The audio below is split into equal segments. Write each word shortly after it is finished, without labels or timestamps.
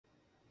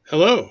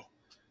Hello,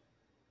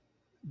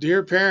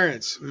 dear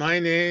parents. My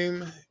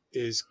name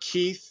is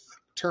Keith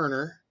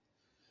Turner,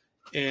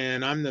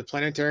 and I'm the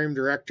planetarium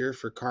director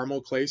for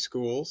Carmel Clay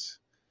Schools,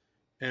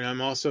 and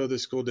I'm also the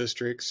school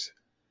district's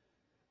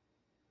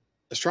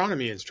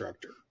astronomy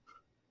instructor.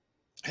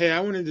 Hey,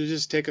 I wanted to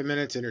just take a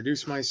minute to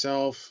introduce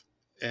myself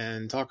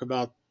and talk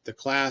about the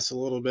class a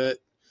little bit.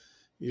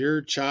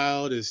 Your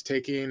child is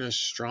taking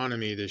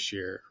astronomy this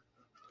year.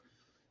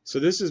 So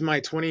this is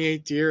my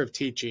 28th year of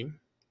teaching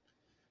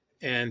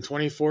and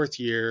 24th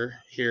year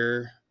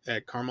here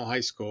at Carmel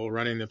High School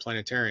running the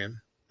planetarium.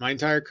 My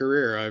entire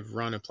career, I've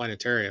run a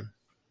planetarium.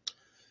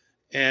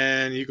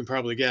 And you can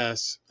probably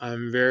guess,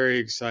 I'm very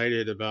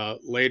excited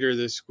about later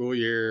this school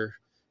year,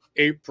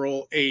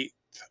 April 8th,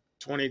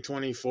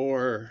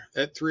 2024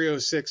 at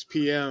 3:06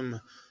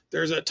 p.m.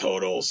 There's a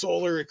total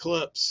solar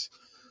eclipse.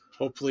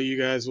 Hopefully you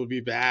guys will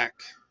be back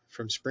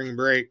from spring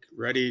break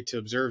ready to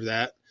observe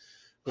that.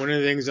 One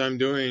of the things I'm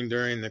doing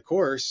during the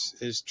course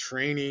is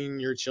training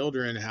your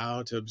children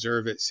how to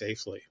observe it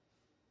safely.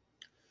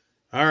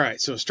 All right,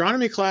 so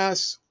astronomy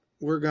class,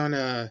 we're going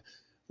to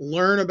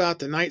learn about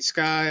the night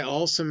sky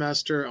all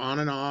semester on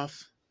and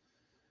off.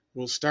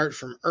 We'll start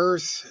from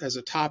Earth as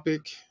a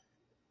topic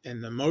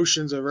and the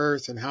motions of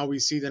Earth and how we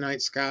see the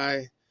night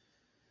sky.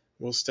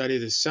 We'll study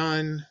the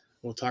sun.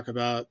 We'll talk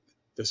about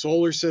the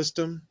solar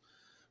system.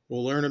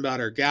 We'll learn about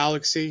our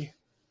galaxy.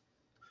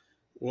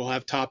 We'll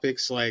have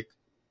topics like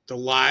the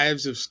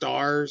lives of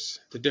stars,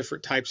 the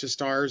different types of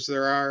stars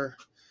there are,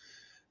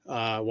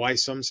 why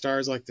some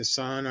stars like the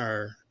sun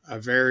are a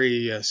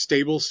very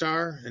stable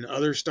star, and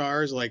other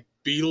stars like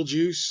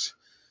Betelgeuse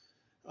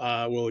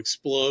will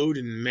explode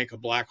and make a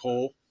black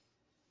hole.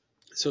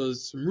 So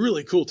there's some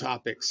really cool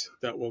topics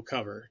that we'll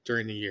cover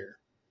during the year.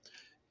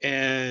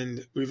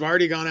 And we've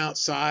already gone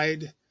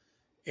outside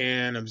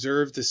and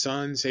observed the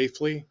sun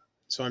safely.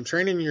 So I'm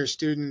training your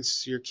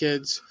students, your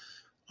kids,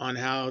 on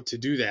how to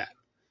do that.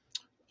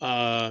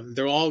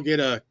 They'll all get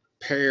a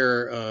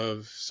pair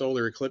of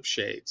solar eclipse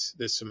shades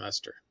this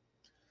semester.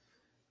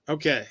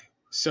 Okay,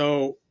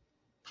 so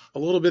a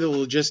little bit of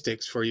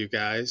logistics for you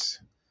guys.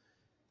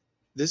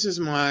 This is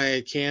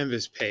my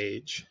Canvas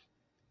page,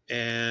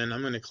 and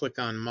I'm going to click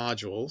on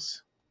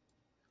modules.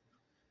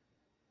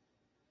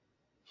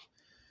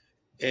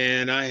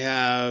 And I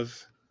have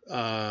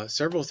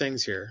several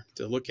things here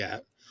to look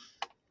at.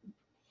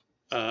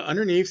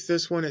 Underneath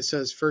this one, it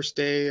says first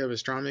day of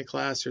astronomy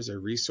class. There's a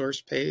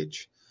resource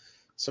page.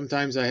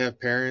 Sometimes I have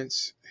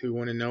parents who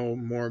want to know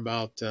more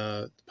about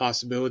the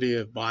possibility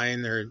of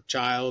buying their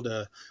child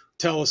a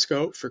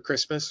telescope for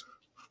Christmas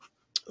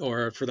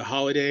or for the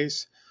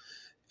holidays.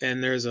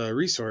 And there's a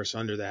resource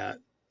under that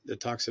that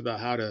talks about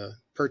how to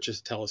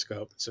purchase a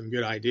telescope, some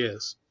good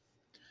ideas.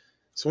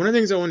 So one of the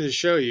things I wanted to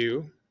show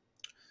you,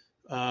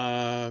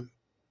 I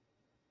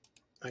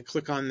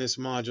click on this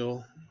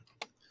module,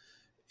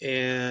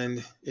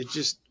 and it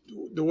just,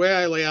 the way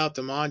I lay out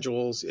the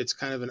modules, it's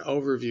kind of an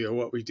overview of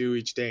what we do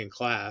each day in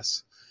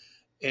class.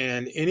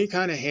 And any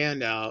kind of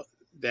handout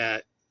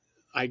that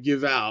I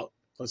give out,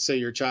 let's say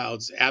your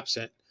child's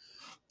absent,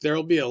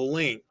 there'll be a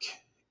link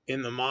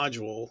in the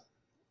module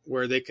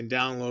where they can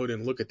download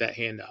and look at that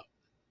handout.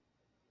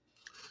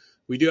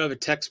 We do have a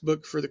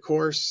textbook for the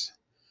course.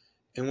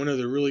 And one of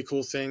the really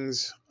cool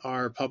things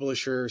our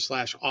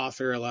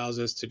publisher/author allows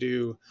us to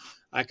do,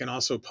 I can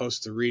also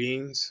post the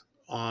readings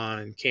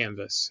on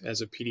Canvas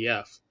as a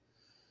PDF.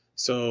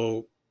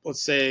 So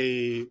let's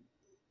say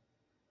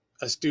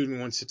a student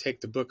wants to take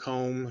the book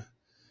home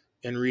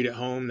and read at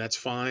home, that's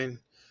fine.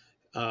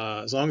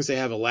 As long as they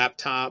have a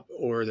laptop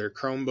or their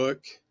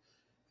Chromebook,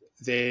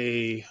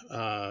 they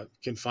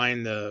can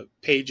find the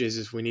pages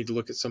if we need to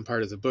look at some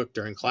part of the book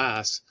during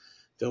class.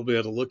 They'll be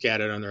able to look at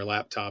it on their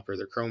laptop or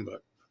their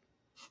Chromebook.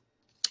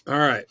 All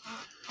right.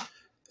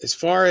 As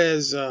far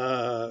as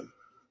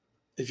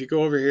if you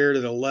go over here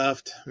to the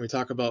left, we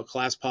talk about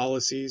class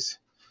policies.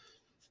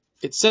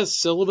 It says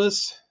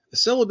syllabus. The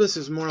syllabus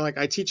is more like,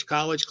 I teach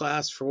college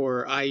class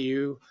for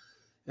IU,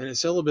 and a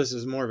syllabus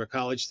is more of a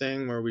college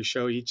thing where we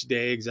show each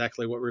day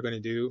exactly what we're going to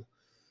do.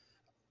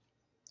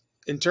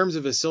 In terms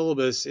of a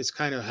syllabus, it's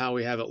kind of how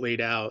we have it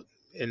laid out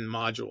in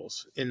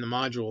modules. In the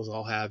modules,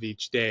 I'll have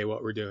each day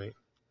what we're doing.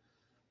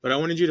 But I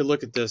wanted you to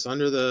look at this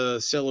under the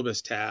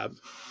syllabus tab.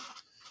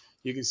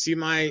 You can see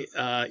my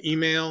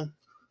email.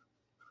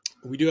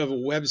 We do have a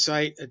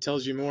website that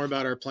tells you more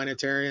about our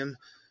planetarium.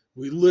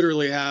 We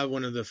literally have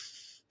one of the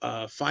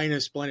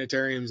finest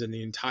planetariums in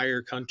the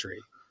entire country.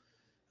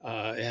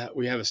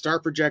 We have a star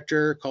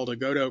projector called a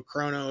Godo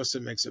Chronos.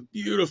 It makes a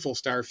beautiful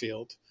star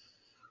field.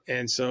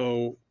 And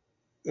so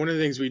one of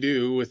the things we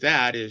do with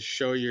that is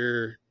show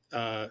your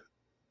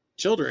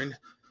children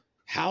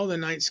how the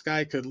night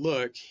sky could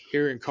look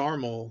here in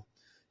Carmel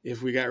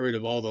if we got rid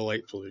of all the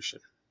light pollution.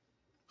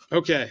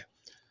 Okay,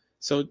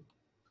 so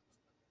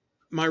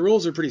my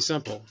rules are pretty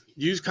simple.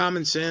 Use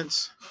common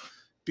sense,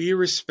 be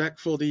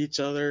respectful to each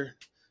other,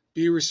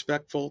 be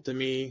respectful to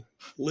me,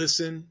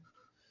 listen.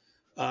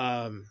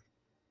 One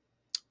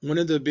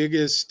of the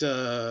biggest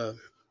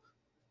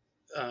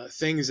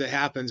things that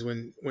happens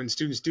when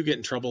students do get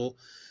in trouble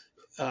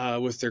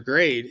with their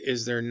grade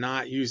is they're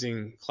not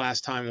using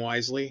class time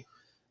wisely.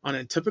 On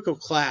a typical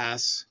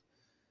class,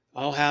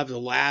 I'll have the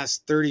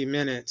last 30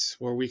 minutes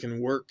where we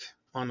can work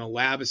on a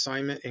lab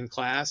assignment in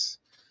class,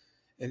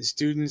 and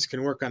students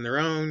can work on their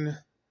own.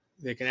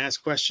 They can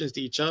ask questions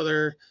to each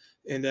other,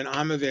 and then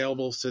I'm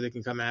available so they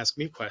can come ask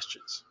me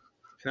questions.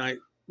 And I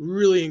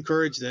really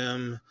encourage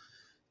them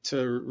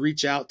to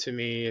reach out to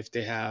me if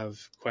they have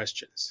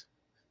questions.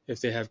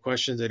 If they have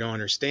questions they don't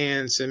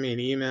understand, send me an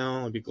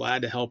email. I'd be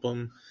glad to help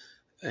them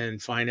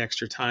and find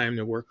extra time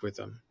to work with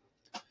them.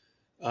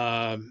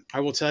 I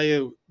will tell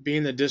you,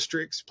 being the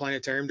district's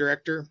planetarium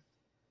director,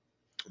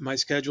 my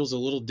schedule is a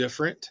little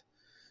different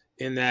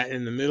in that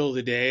in the middle of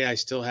the day, I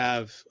still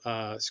have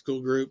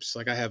school groups.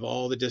 Like I have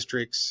all the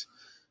districts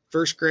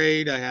first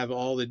grade. I have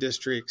all the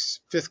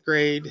districts fifth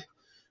grade.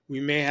 We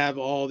may have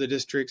all the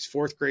districts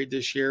fourth grade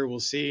this year.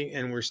 We'll see.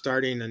 And we're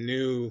starting a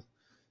new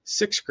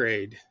sixth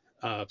grade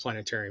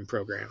planetarium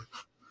program.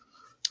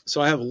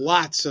 So I have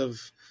lots of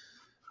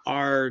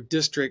our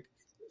district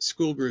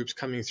school groups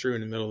coming through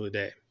in the middle of the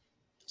day.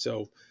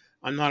 So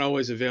I'm not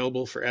always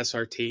available for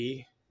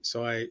SRT.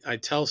 So I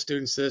tell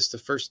students this the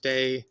first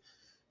day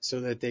so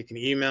that they can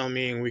email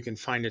me and we can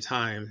find a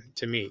time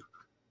to meet.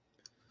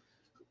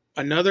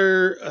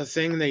 Another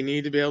thing they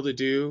need to be able to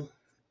do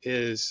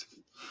is,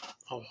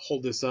 I'll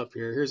hold this up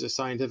here. Here's a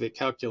scientific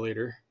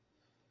calculator.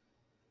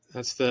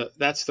 That's the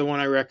one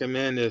I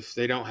recommend if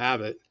they don't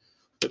have it.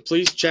 But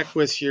please check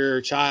with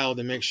your child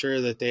and make sure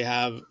that they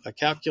have a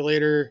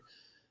calculator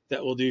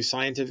that will do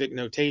scientific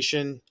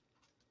notation.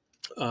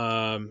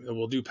 It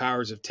will do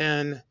powers of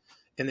 10,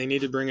 and they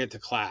need to bring it to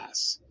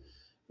class.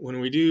 When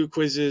we do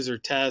quizzes or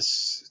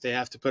tests, they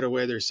have to put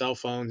away their cell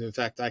phones. In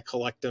fact, I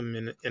collect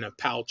them in a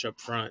pouch up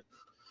front.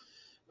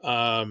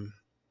 All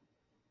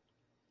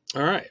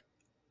right.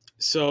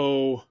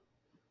 So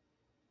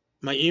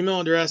my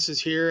email address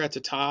is here at the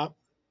top.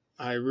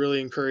 I really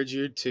encourage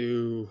you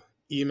to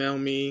email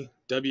me,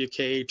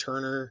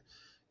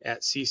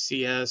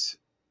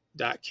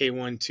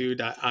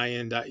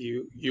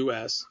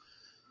 wkturner@ccs.k12.in.us.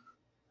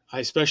 I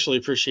especially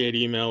appreciate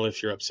email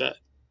if you're upset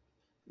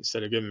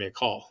instead of giving me a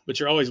call, but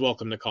you're always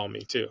welcome to call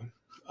me too.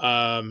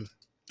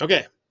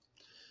 Okay.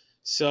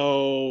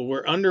 So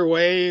we're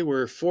underway.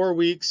 We're 4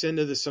 weeks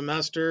into the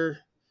semester.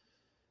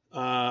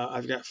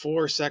 I've got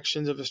 4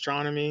 sections of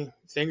astronomy.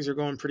 Things are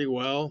going pretty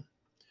well.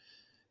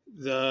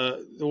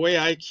 The way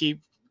I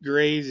keep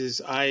grades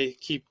is I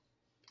keep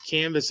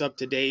Canvas up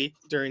to date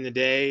during the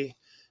day.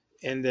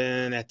 And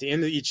then at the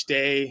end of each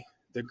day,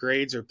 the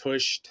grades are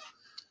pushed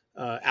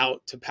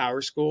out to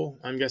Power School.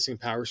 I'm guessing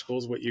Power School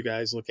is what you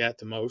guys look at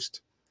the most.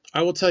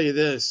 I will tell you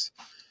this,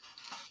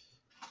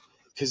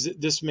 because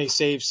this may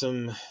save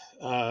some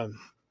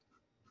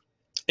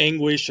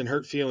anguish and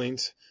hurt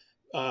feelings.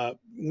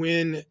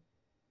 When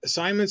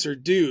assignments are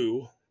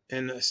due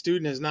and a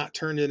student has not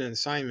turned in an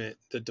assignment,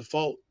 the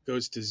default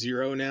goes to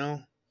 0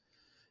 now.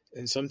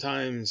 And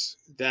sometimes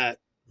that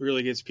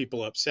really gets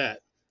people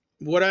upset.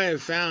 What I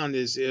have found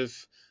is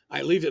if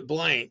I leave it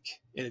blank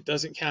and it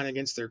doesn't count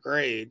against their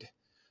grade,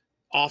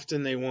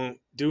 often they won't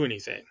do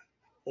anything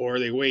or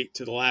they wait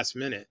to the last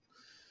minute.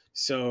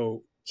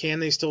 So can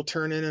they still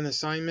turn in an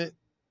assignment?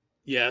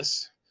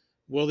 Yes.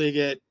 Will they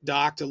get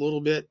docked a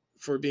little bit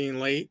for being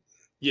late?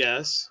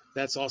 Yes.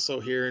 That's also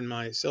here in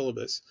my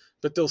syllabus,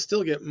 but they'll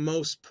still get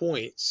most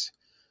points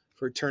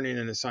for turning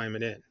an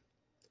assignment in.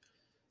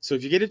 So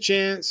if you get a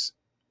chance,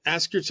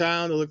 ask your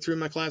child to look through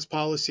my class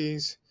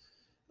policies.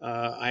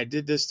 I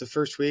did this the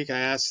first week. I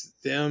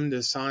asked them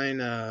to sign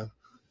a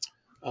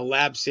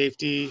lab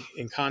safety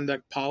and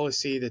conduct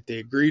policy that they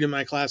agree to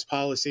my class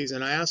policies.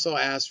 And I also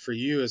asked for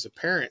you as a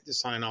parent to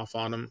sign off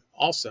on them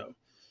also,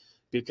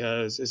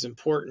 because it's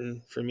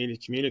important for me to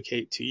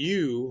communicate to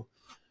you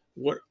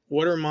what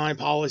are my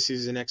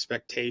policies and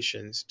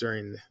expectations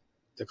during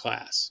the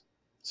class.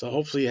 So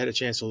hopefully you had a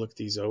chance to look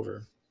these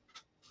over.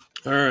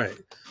 All right.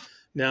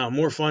 Now,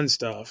 more fun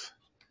stuff.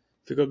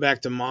 If we go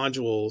back to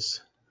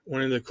modules,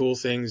 one of the cool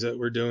things that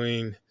we're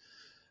doing,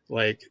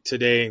 like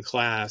today in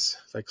class,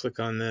 if I click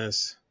on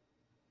this,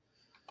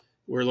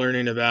 we're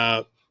learning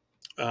about,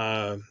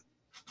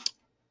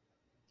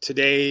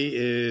 today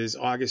is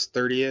August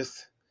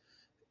 30th,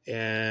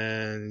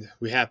 and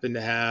we happen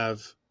to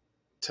have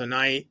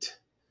tonight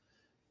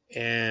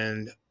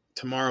and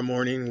tomorrow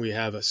morning, we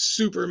have a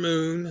super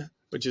moon,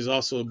 which is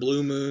also a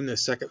blue moon, the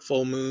second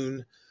full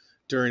moon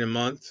during a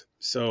month.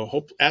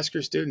 So ask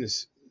your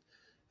students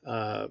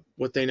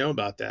what they know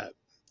about that.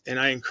 And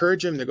I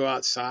encourage them to go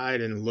outside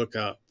and look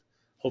up.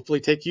 Hopefully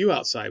take you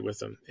outside with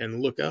them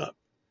and look up.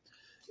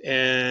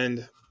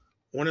 And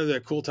one of the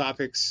cool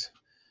topics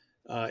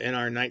in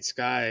our night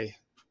sky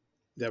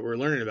that we're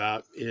learning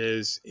about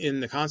is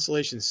in the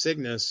constellation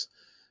Cygnus,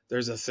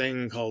 there's a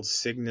thing called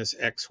Cygnus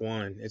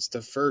X1. It's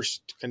the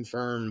first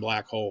confirmed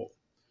black hole.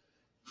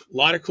 A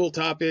lot of cool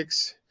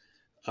topics.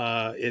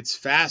 It's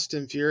fast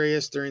and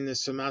furious during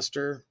this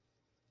semester.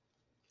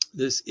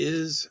 This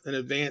is an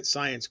advanced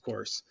science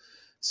course.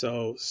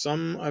 So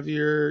some of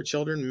your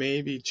children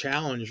may be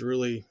challenged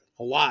really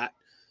a lot,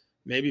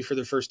 maybe for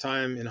the first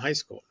time in high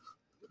school.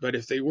 But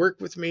if they work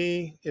with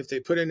me, if they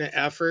put in an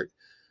effort,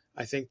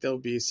 I think they'll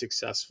be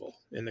successful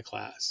in the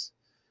class.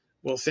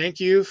 Well, thank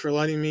you for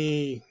letting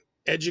me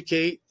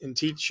educate and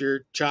teach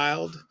your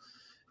child.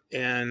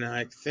 And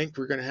I think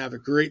we're going to have a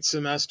great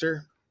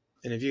semester.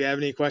 And if you have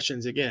any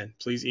questions, again,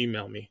 please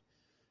email me.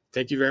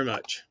 Thank you very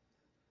much.